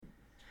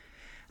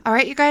All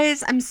right, you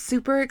guys, I'm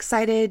super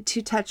excited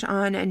to touch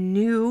on a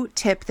new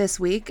tip this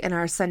week in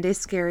our Sunday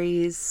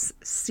Scaries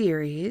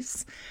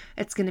series.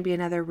 It's going to be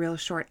another real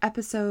short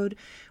episode.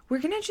 We're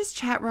going to just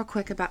chat real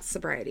quick about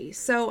sobriety.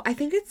 So I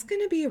think it's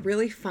going to be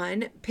really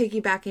fun,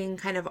 piggybacking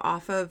kind of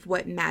off of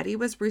what Maddie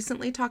was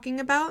recently talking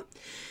about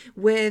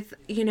with,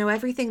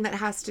 everything that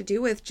has to do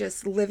with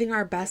just living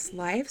our best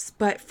lives,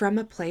 but from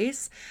a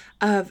place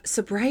of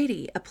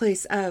sobriety, a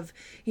place of,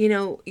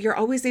 you're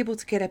always able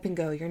to get up and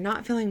go. You're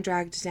not feeling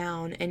dragged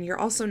down, and you're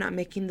also not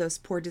making those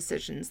poor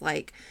decisions.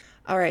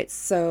 All right,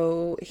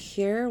 so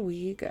here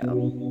we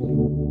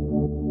go.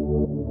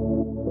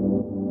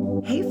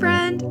 Hey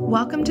friend,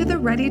 welcome to the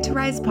Ready to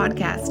Rise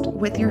podcast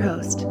with your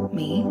host,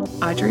 me,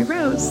 Audrey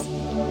Rose.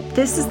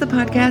 This is the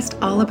podcast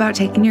all about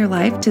taking your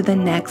life to the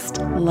next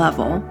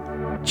level.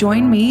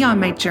 Join me on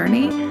my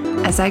journey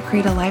as I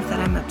create a life that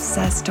I'm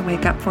obsessed to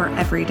wake up for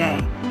every day.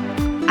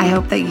 I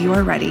hope that you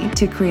are ready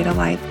to create a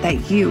life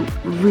that you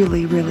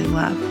really, really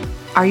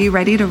love. Are you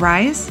ready to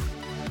rise?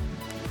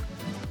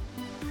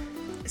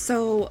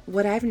 So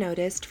what I've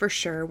noticed for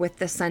sure with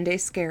the Sunday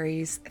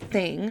Scaries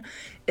thing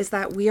is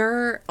that we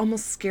are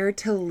almost scared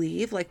to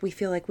leave. Like we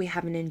feel like we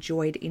haven't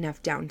enjoyed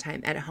enough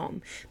downtime at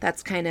home.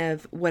 That's kind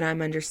of what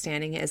I'm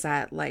understanding is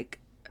that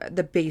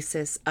the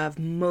basis of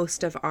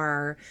most of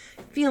our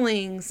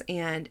feelings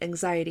and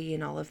anxiety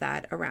and all of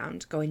that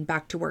around going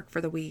back to work for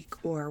the week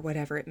or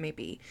whatever it may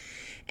be.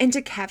 And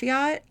to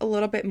caveat a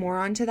little bit more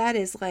onto that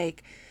is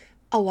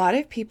a lot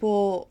of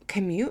people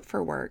commute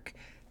for work.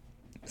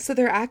 So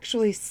they're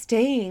actually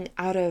staying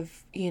out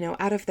of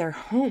their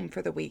home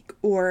for the week,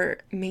 or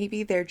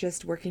maybe they're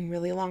just working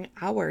really long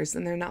hours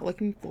and they're not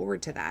looking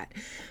forward to that,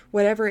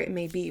 whatever it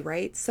may be,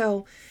 right?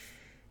 So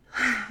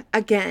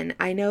again,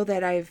 I know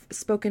that I've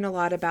spoken a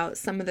lot about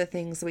some of the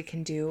things we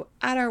can do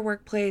at our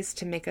workplace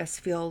to make us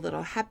feel a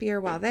little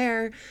happier while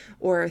there,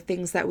 or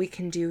things that we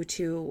can do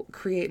to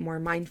create more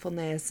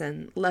mindfulness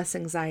and less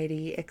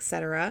anxiety,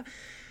 etc.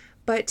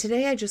 But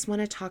today I just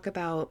want to talk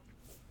about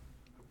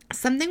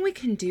something we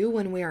can do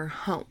when we are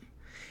home,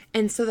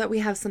 and so that we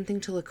have something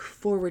to look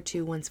forward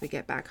to once we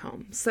get back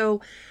home. So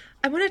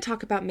I want to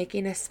talk about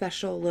making a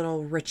special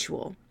little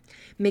ritual,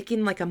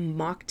 making like a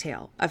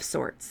mocktail of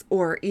sorts,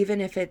 or even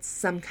if it's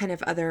some kind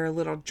of other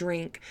little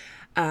drink,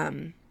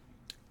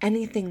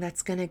 anything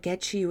that's going to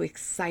get you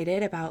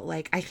excited about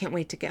I can't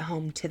wait to get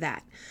home to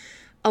that.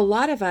 A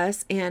lot of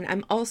us, and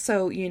I'm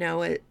also,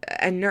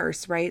 a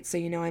nurse, right? So,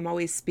 I'm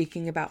always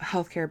speaking about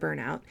healthcare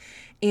burnout.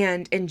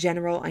 And in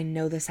general, I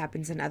know this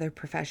happens in other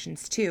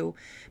professions too,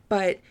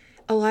 but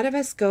a lot of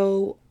us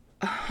go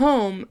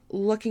home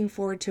looking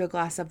forward to a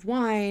glass of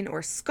wine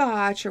or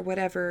scotch or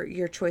whatever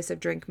your choice of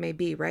drink may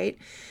be, right?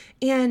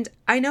 And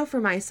I know for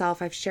myself,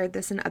 I've shared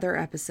this in other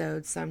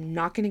episodes, so I'm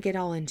not going to get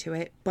all into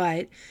it,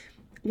 but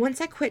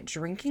once I quit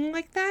drinking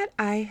like that,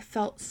 I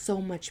felt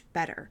so much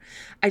better.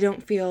 I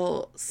don't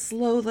feel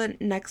slow the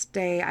next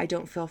day. I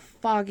don't feel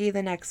foggy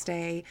the next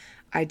day.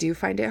 I do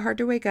find it hard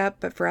to wake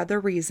up, but for other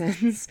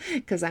reasons,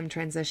 because I'm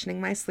transitioning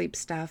my sleep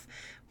stuff.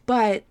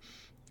 But,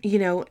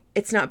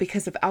 it's not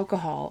because of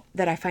alcohol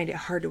that I find it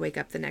hard to wake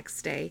up the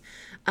next day.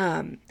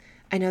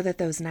 I know that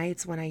those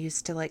nights when I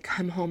used to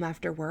come home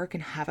after work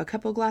and have a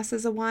couple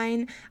glasses of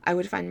wine, I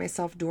would find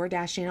myself door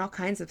dashing all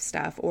kinds of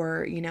stuff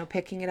or,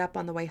 picking it up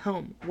on the way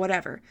home,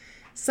 whatever.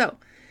 So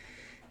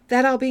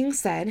that all being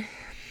said,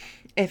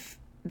 if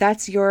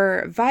that's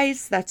your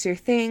vice, that's your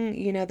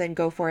thing, then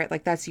go for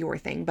it. That's your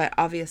thing. But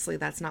obviously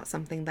that's not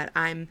something that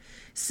I'm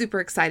super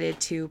excited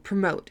to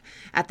promote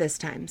at this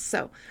time.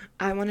 So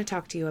I want to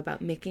talk to you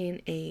about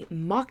making a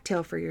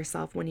mocktail for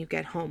yourself when you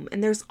get home.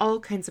 And there's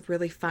all kinds of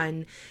really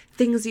fun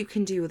things you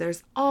can do.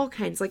 There's all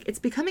kinds, it's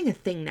becoming a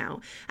thing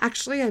now.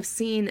 Actually, I've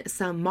seen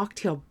some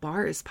mocktail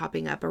bars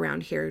popping up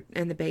around here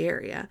in the Bay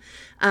Area,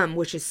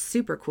 which is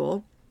super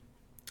cool.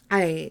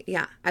 I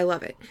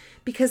love it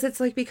because it's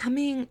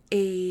becoming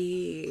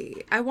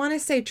I want to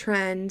say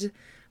trend,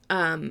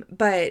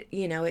 but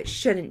it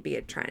shouldn't be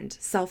a trend.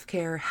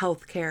 Self-care,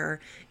 healthcare,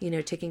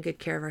 taking good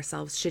care of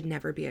ourselves should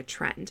never be a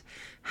trend.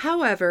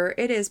 However,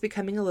 it is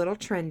becoming a little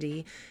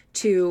trendy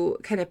to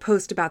kind of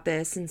post about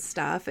this and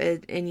stuff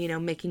and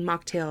making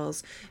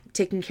mocktails,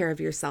 taking care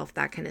of yourself,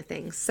 that kind of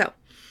thing. So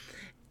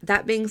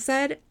that being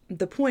said,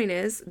 the point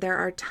is there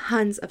are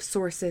tons of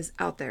sources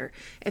out there.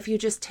 If you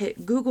just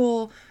hit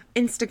Google,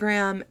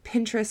 Instagram,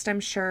 Pinterest, I'm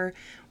sure,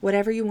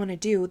 whatever you want to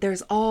do,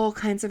 there's all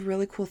kinds of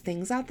really cool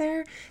things out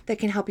there that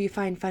can help you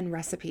find fun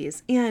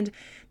recipes. And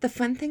the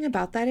fun thing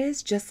about that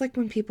is just like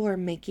when people are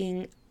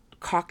making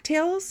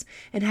cocktails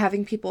and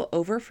having people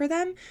over for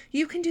them,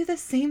 you can do the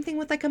same thing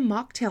with a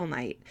mocktail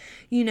night.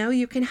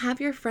 You can have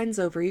your friends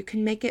over, you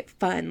can make it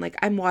fun.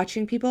 I'm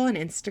watching people on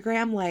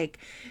Instagram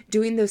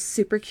doing those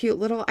super cute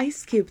little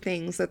ice cube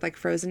things with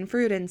frozen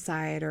fruit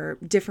inside, or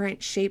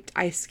different shaped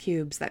ice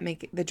cubes that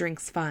make the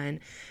drinks fun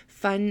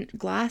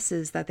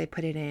glasses that they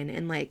put it in,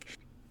 and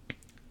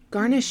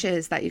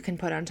garnishes that you can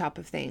put on top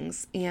of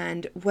things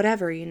and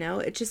whatever,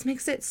 it just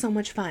makes it so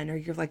much fun. Or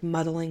you're like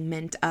muddling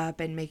mint up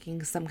and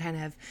making some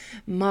kind of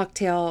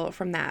mocktail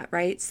from that,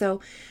 right? So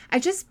I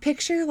just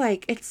picture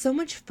like it's so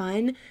much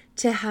fun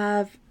to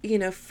have,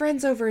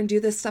 friends over and do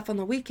this stuff on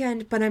the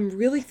weekend, but I'm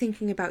really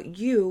thinking about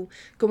you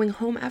going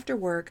home after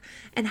work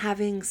and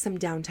having some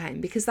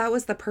downtime, because that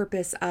was the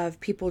purpose of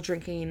people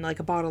drinking like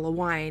a bottle of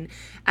wine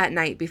at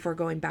night before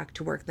going back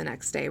to work the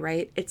next day,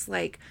 right? It's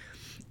like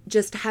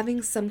just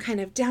having some kind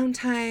of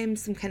downtime,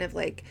 some kind of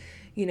like,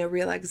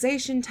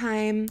 relaxation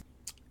time.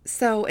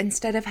 So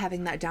instead of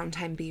having that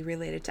downtime be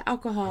related to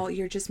alcohol,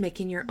 you're just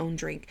making your own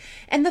drink.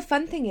 And the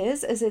fun thing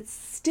is it's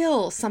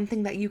still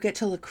something that you get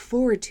to look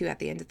forward to at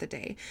the end of the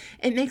day.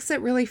 It makes it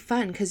really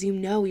fun because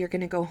you're going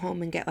to go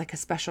home and get like a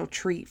special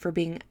treat for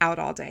being out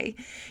all day.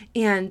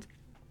 And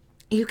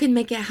you can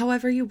make it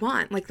however you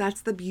want. Like,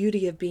 that's the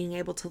beauty of being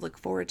able to look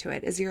forward to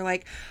it, is you're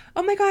like,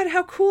 oh my God,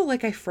 how cool.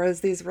 Like, I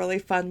froze these really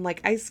fun, like,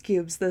 ice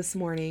cubes this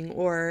morning,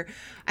 or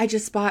I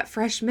just bought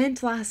fresh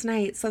mint last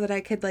night so that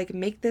I could like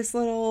make this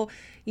little,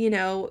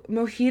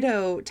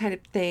 mojito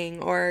type of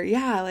thing. Or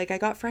yeah, like I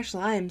got fresh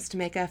limes to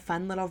make a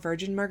fun little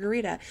virgin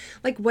margarita,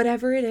 like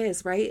whatever it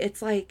is, right?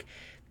 It's like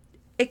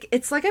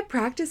a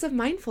practice of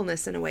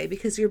mindfulness in a way,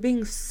 because you're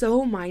being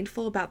so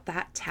mindful about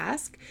that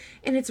task,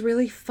 and it's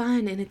really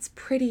fun and it's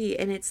pretty,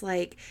 and it's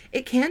like,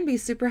 it can be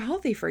super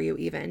healthy for you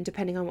even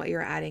depending on what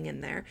you're adding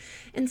in there.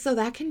 And so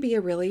that can be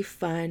a really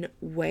fun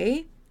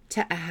way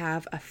to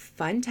have a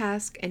fun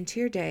task into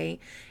your day.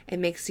 It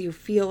makes you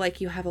feel like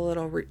you have a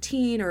little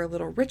routine or a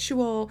little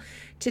ritual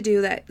to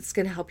do that's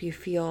going to help you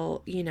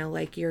feel,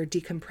 like you're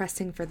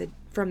decompressing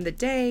from the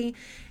day,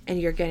 and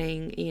you're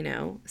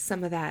getting,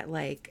 some of that,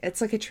 like, it's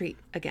like a treat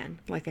again.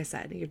 Like I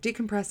said, you're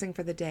decompressing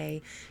for the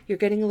day. You're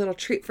getting a little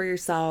treat for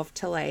yourself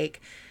to like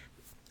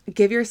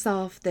give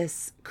yourself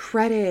this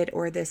credit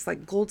or this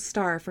like gold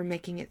star for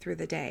making it through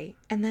the day.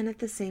 And then at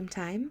the same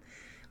time,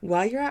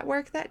 while you're at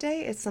work that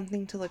day, it's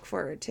something to look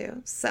forward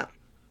to. So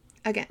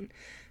again,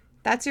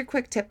 that's your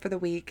quick tip for the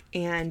week,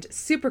 and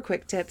super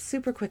quick tip,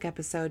 super quick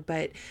episode.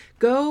 But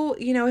go,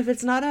 if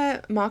it's not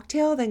a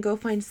mocktail, then go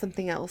find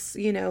something else.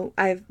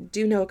 I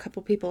do know a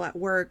couple people at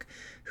work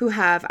who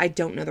have, I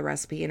don't know the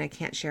recipe and I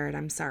can't share it,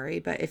 I'm sorry.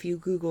 But if you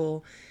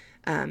Google,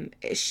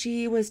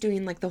 she was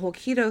doing like the whole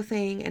keto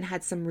thing and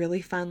had some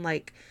really fun,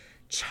 like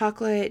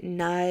chocolate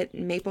nut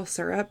maple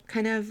syrup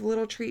kind of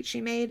little treat she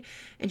made,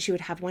 and she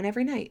would have one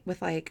every night with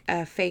like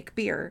a fake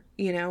beer,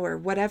 or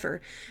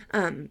whatever.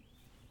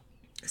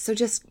 So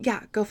just,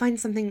 go find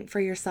something for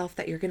yourself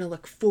that you're going to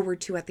look forward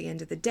to at the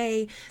end of the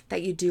day,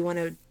 that you do on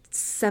a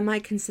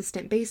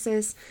semi-consistent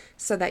basis,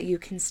 so that you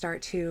can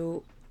start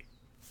to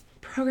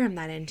program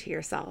that into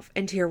yourself,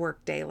 into your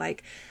work day.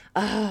 Like,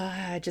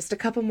 just a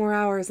couple more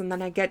hours and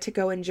then I get to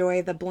go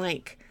enjoy the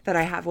blank that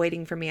I have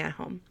waiting for me at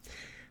home.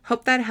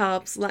 Hope that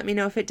helps. Let me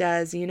know if it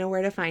does. You know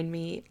where to find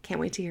me. Can't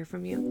wait to hear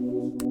from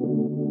you.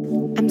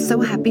 I'm so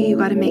happy you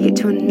got to make it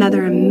to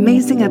another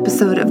amazing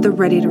episode of the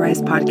Ready to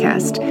Rise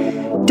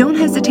podcast. Don't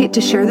hesitate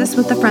to share this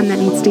with a friend that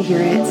needs to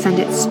hear it. Send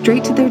it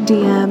straight to their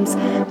DMs.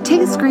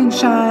 Take a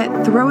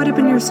screenshot, throw it up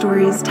in your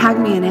stories, tag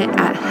me in it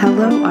at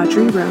Hello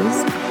Audrey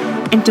Rose.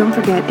 And don't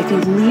forget, if you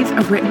leave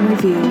a written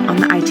review on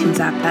the iTunes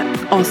app,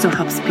 that also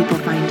helps people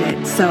find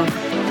it. So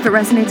if it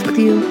resonates with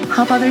you,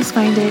 help others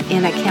find it,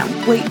 and I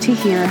can't wait to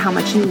hear how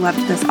much you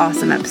loved this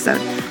awesome episode.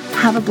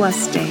 Have a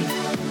blessed day.